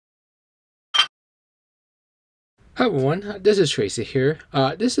Hi everyone, this is Tracy here.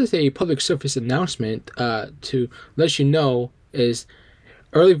 This is a public service announcement to let you know is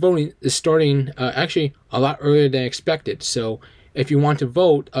early voting is starting actually a lot earlier than expected. So if you want to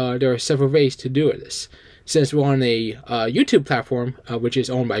vote, there are several ways to do this. Since we're on a YouTube platform, which is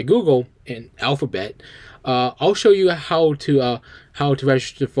owned by Google and Alphabet, I'll show you how to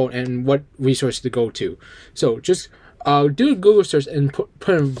register to vote and what resources to go to. So just do a Google search and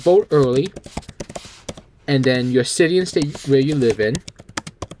put in vote early, and then your city and state where you live in,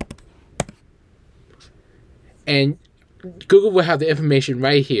 and Google will have the information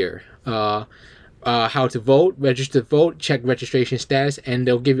right here. How to vote, register to vote, check registration status, and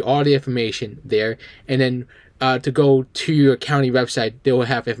they'll give you all the information there. And then to go to your county website, they will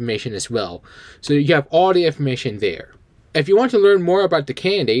have information as well. So you have all the information there. If you want to learn more about the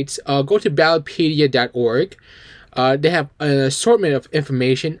candidates, go to ballotpedia.org. They have an assortment of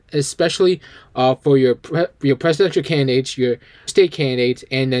information, especially for your presidential candidates, your state candidates,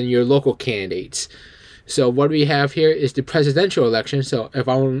 and then your local candidates. So what we have here is the presidential election. So if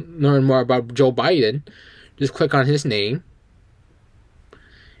I want to learn more about Joe Biden, just click on his name.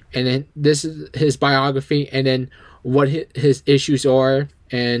 And then this is his biography, and then what his issues are,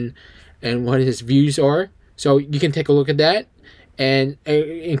 and what his views are. So you can take a look at that, and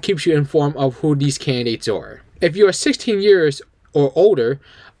it keeps you informed of who these candidates are. If you are 16 years or older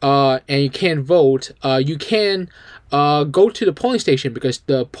and you can't vote, you can go to the polling station, because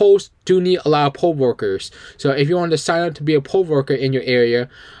the polls do need a lot of poll workers. So if you want to sign up to be a poll worker in your area,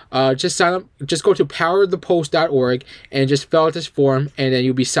 just sign up. Just go to powerthepost.org and just fill out this form, and then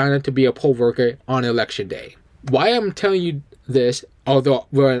you'll be signed up to be a poll worker on election day. Why I'm telling you this, although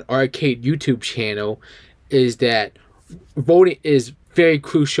we're an arcade YouTube channel, is that voting is very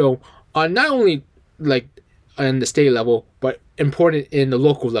crucial on not only like on the state level, but important in the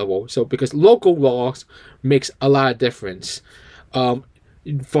local level. So because local laws makes a lot of difference,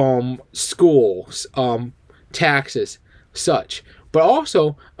 from schools, taxes, such. But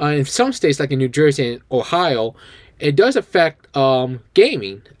also in some states like in New Jersey and Ohio, it does affect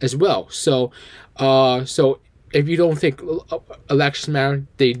gaming as well. So so if you don't think elections matter,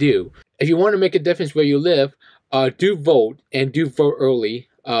 they do. If you want to make a difference where you live, do vote, and do vote early,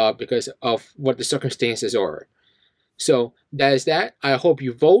 because of what the circumstances are. So that is that. I hope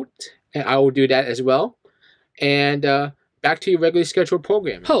you vote, and I will do that as well. And back to your regularly scheduled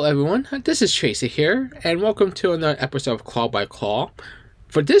program. Hello everyone, this is Tracy here, and welcome to another episode of Claw by Claw.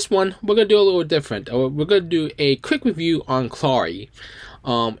 For this one, we're going to do a little different. We're going to do a quick review on Clawee.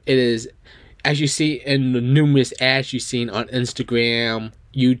 It is, as you see in the numerous ads you've seen on Instagram,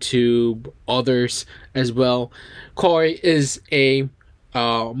 YouTube, others as well, Clawee is a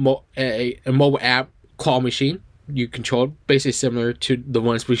mobile app claw machine you control, basically similar to the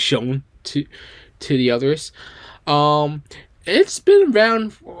ones we've shown to the others. It's been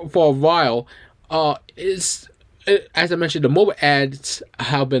around for a while. As I mentioned, the mobile ads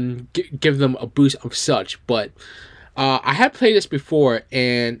have been give them a boost of such, but I had played this before,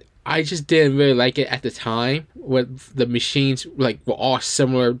 and I just didn't really like it at the time. With the machines were all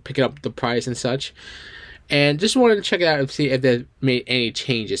similar, picking up the price and such, and just wanted to check it out and see if they made any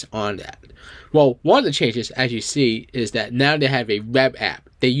changes on that. Well, one of the changes, as you see, is that now they have a web app.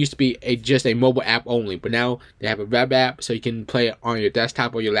 They used to be just a mobile app only, but now they have a web app, so you can play it on your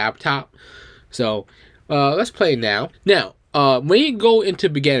desktop or your laptop. So let's play now. Now, when you go into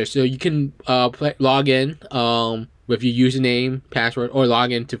beginner, so you can log in with your username, password, or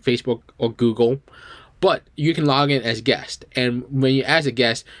log in to Facebook or Google, but you can log in as guest. And when you as a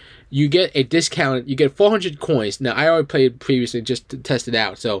guest, you get a discount. You get 400 coins. Now, I already played previously just to test it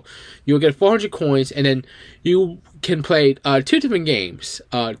out. So you'll get 400 coins, and then you can play 2 different games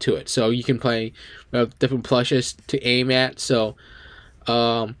to it. So you can play different plushes to aim at. So,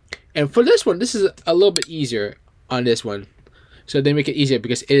 and for this one, this is a little bit easier on this one. So they make it easier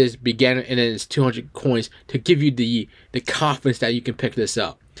because it is beginner, and then it's 200 coins to give you the confidence that you can pick this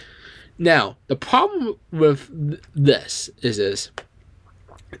up. Now, the problem with this is this.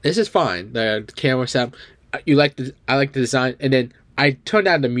 This is fine. The camera setup, I like the design, and then I turned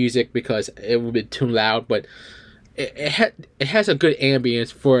down the music because it would be too loud. But it has a good ambience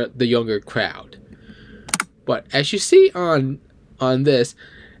for the younger crowd. But as you see on this,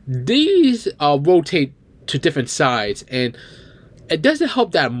 these rotate to different sides, and it doesn't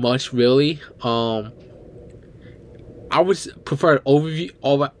help that much really. I would prefer an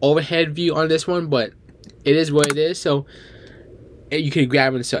overhead view on this one, but it is what it is. So you can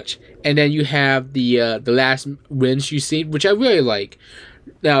grab and such, and then you have the last wins you see, which I really like.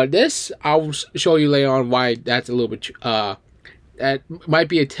 Now this, I'll show you later on why that's a little bit that might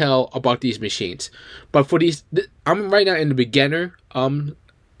be a tell about these machines. But for these, I'm right now in the beginner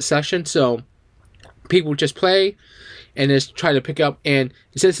session, so people just play and just try to pick up. And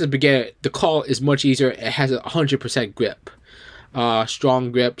since the beginner, the call is much easier. It has 100% grip,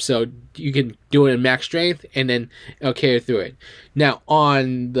 strong grip, so you can do it in max strength, and then it'll carry through it. Now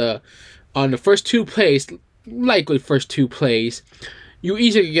on the first 2 plays, likely first 2 plays, you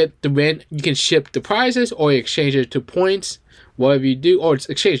either get the win. You can ship the prizes, or you exchange it to points, whatever you do, or it's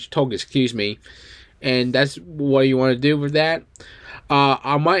exchange tokens, excuse me, and that's what you want to do with that.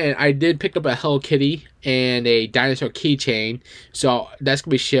 On my end, I did pick up a Hello Kitty and a dinosaur keychain, so that's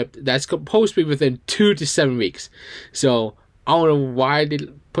gonna be shipped. That's supposed to be within 2 to 7 weeks. So I don't know why they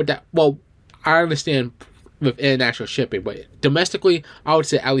put that. Well, I understand with international shipping, but domestically, I would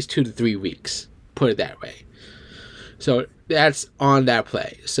say at least 2 to 3 weeks. Put it that way. So that's on that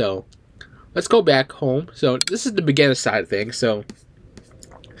play. So let's go back home. So this is the beginner side of things. So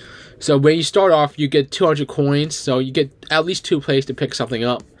when you start off, you get 200 coins. So you get at least 2 plays to pick something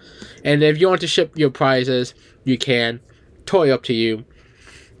up. And if you want to ship your prizes, you can. Totally up to you.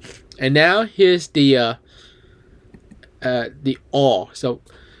 And now here's the all. So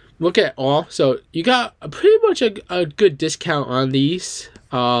look at all. So you got pretty much a good discount on these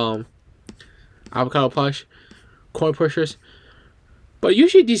avocado plush coin pushers. But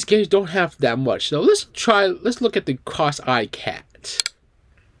usually these games don't have that much. So let's look at the cross-eye cat.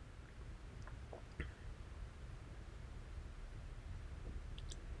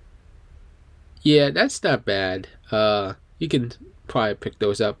 Yeah, that's not bad. You can probably pick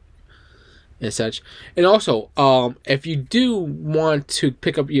those up and such. And also, if you do want to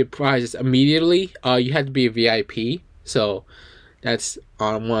pick up your prizes immediately, you have to be a VIP. So that's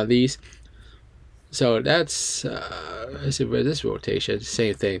on one of these. So that's let's see where this rotation,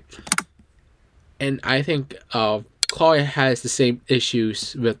 same thing. And I think Clawee has the same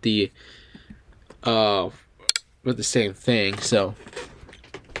issues with the same thing. So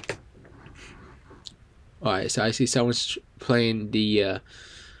alright, so I see someone's playing the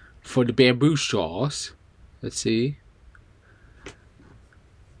for the bamboo straws. Let's see.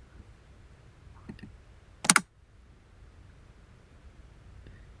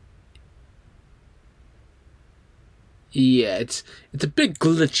 Yeah, it's a bit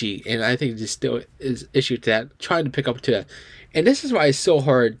glitchy, and I think there's still is issue to that. Trying to pick up to that, and this is why it's so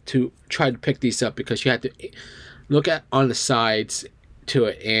hard to try to pick these up, because you have to look at on the sides to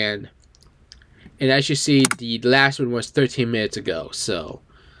it, and as you see, the last one was 13 minutes ago, so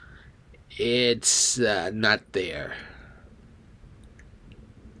it's not there.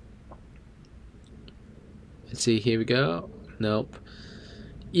 Let's see. Here we go. Nope.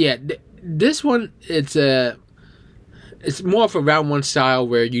 Yeah, this one it's more of a round 1 style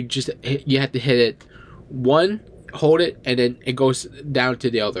where you have to hit it one, hold it, and then it goes down to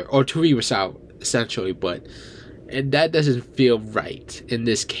the other, or to style essentially. But that doesn't feel right in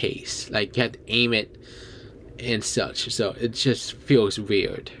this case. Like you have to aim it and such, so it just feels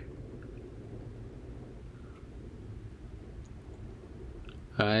weird.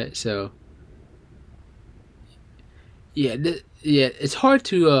 All right, so yeah, it's hard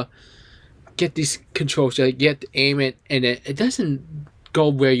to get these controls. You have to aim it, and it doesn't go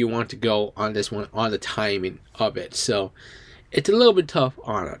where you want to go on this one, on the timing of it. So it's a little bit tough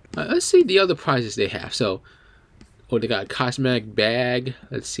on it. Let's see the other prizes they have. So, oh, they got a cosmetic bag.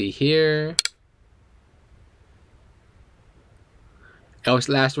 Let's see here. It was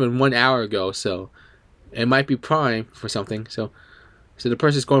last one 1 hour ago, so it might be prime for something. So the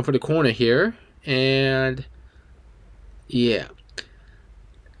person's going for the corner here, and yeah.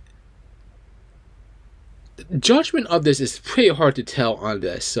 Judgment of this is pretty hard to tell on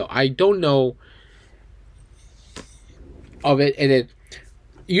this, so I don't know of it. And then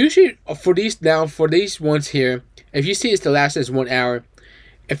usually for these ones here, if you see it's the last is 1 hour,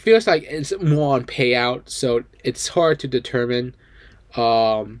 it feels like it's more on payout, so it's hard to determine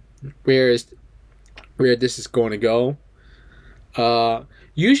where this is going to go.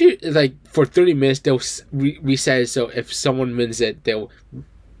 Usually, like for 30 minutes, they'll reset it, so if someone wins it, they'll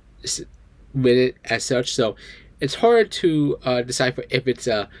win it as such. So it's hard to decipher if it's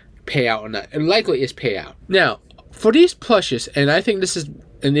a payout or not. It likely is payout. Now, for these plushes, and I think this is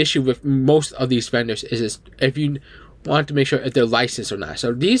an issue with most of these vendors, is if you want to make sure if they're licensed or not.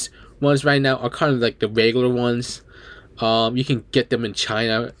 So these ones right now are kind of like the regular ones. You can get them in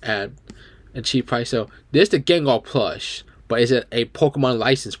China at a cheap price. So there's the Gengar plush, but is it a Pokemon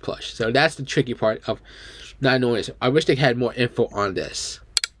license plush? So that's the tricky part of not knowing this. I wish they had more info on this.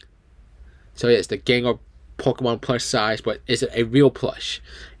 So yes, the Gengar Pokemon plush size, but it's a real plush.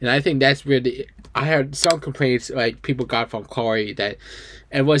 And I think that's where I heard some complaints like people got from Clawee that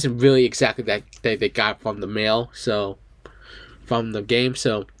it wasn't really exactly that they got from the mail, so from the game.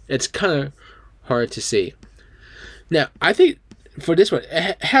 So it's kind of hard to see. Now I think for this one,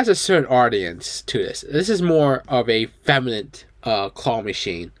 it has a certain audience to this. This is more of a feminine claw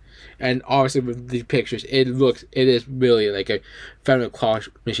machine. And obviously with the pictures, it is really like a feminine claw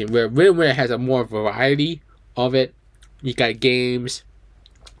machine. Where it has a more variety of it. You got games,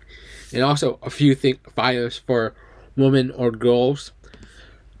 and also a few items for women or girls.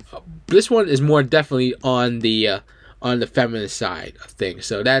 This one is more definitely on the feminine side of things.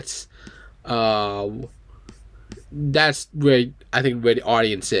 So that's where I think where the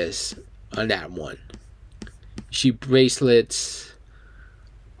audience is on that one. She bracelets.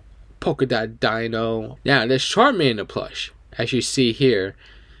 Polka dot dino. Now there's Charmander plush, as you see here.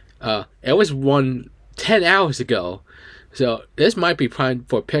 It was won 10 hours ago, so this might be primed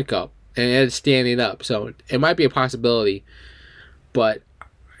for pickup, and it's standing up, so it might be a possibility. But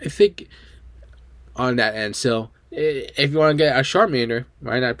I think on that end, so if you want to get a Charmander,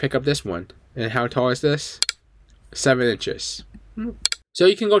 why not pick up this one? And how tall is this? 7 inches. So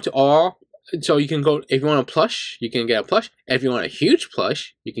you can go to all. So you can go, if you want a plush, you can get a plush. If you want a huge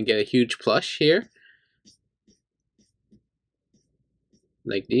plush, you can get a huge plush here.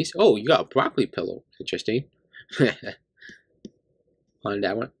 Like these. Oh, you got a broccoli pillow. Interesting. On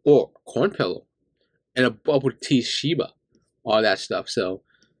that one. Or corn pillow. And a bubble tea Shiba. All that stuff. So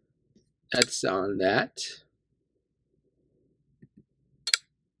that's on that.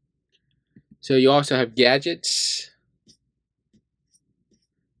 So you also have gadgets.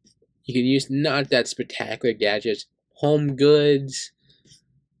 You can use not that spectacular gadgets, home goods.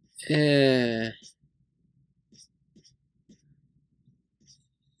 It's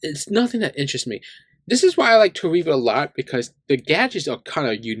nothing that interests me. This is why I like Toreba a lot, because the gadgets are kind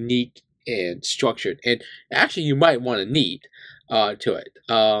of unique and structured, and actually you might want to need to it.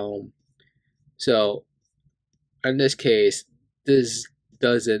 So in this case, this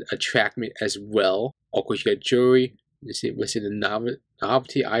doesn't attract me as well. Of course, you got jewelry. You see, what's in the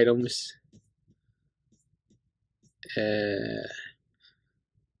novelty items.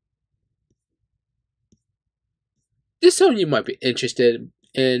 This one you might be interested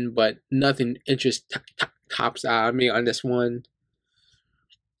in, but nothing tops out of me on this one.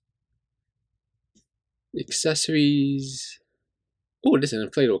 Accessories. Oh, this is an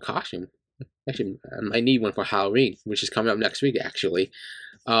inflatable costume. Actually, I might need one for Halloween, which is coming up next week, actually.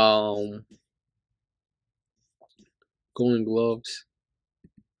 Golden gloves,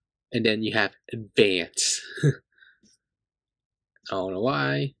 and then you have advance. I don't know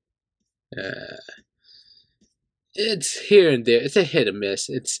why. It's here and there. It's a hit or miss.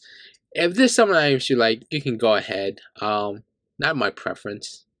 It's if there's some items you like, you can go ahead. Not my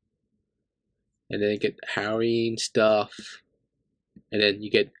preference. And then you get Halloween stuff, and then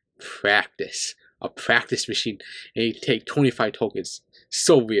you get a practice machine, and you take 25 tokens.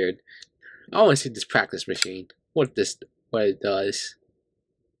 So weird. I want to see this practice machine. What it does.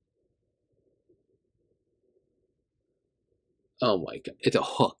 Oh my god, it's a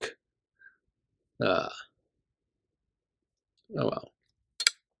hook. Oh well.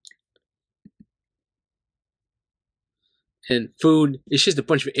 And food, it's just a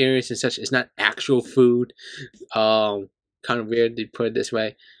bunch of areas and such. It's not actual food. Kind of weird they put it this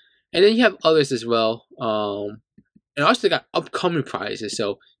way. And then you have others as well. And also they got upcoming prizes,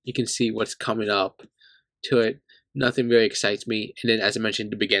 so you can see what's coming up to it. Nothing really excites me. And then, as I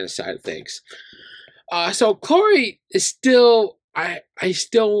mentioned, the beginner side of things. So Clawee is still, I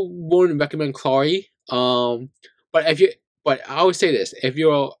still wouldn't recommend Clawee. But I would say this: if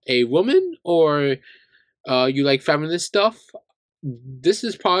you're a woman or you like feminine stuff, this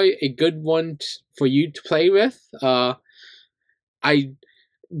is probably a good one for you to play with.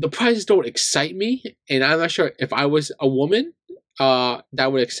 The prizes don't excite me, and I'm not sure if I was a woman,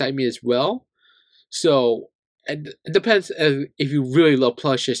 that would excite me as well. So it depends if you really love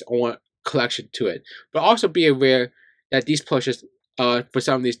plushes or want collection to it. But also be aware that these plushes, for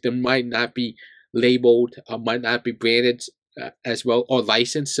some of these, they might not be labeled, might not be branded as well, or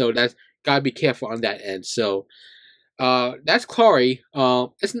licensed. So that's gotta be careful on that end. So that's Clawee.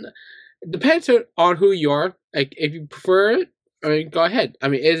 It depends on who you are. Like if you prefer it, I mean, go ahead. I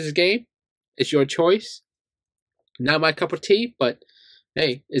mean, it is a game. It's your choice. Not my cup of tea, but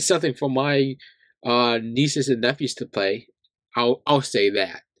hey, it's something for my nieces and nephews to play. I'll say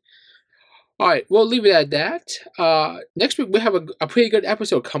that. All right, we'll leave it at that. Next week we have a pretty good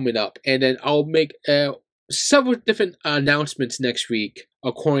episode coming up, and then I'll make several different announcements next week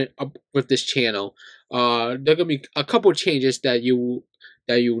according with this channel there are gonna be a couple changes that you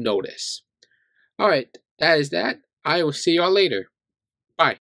notice. All right, that is that. I will see y'all later. Bye.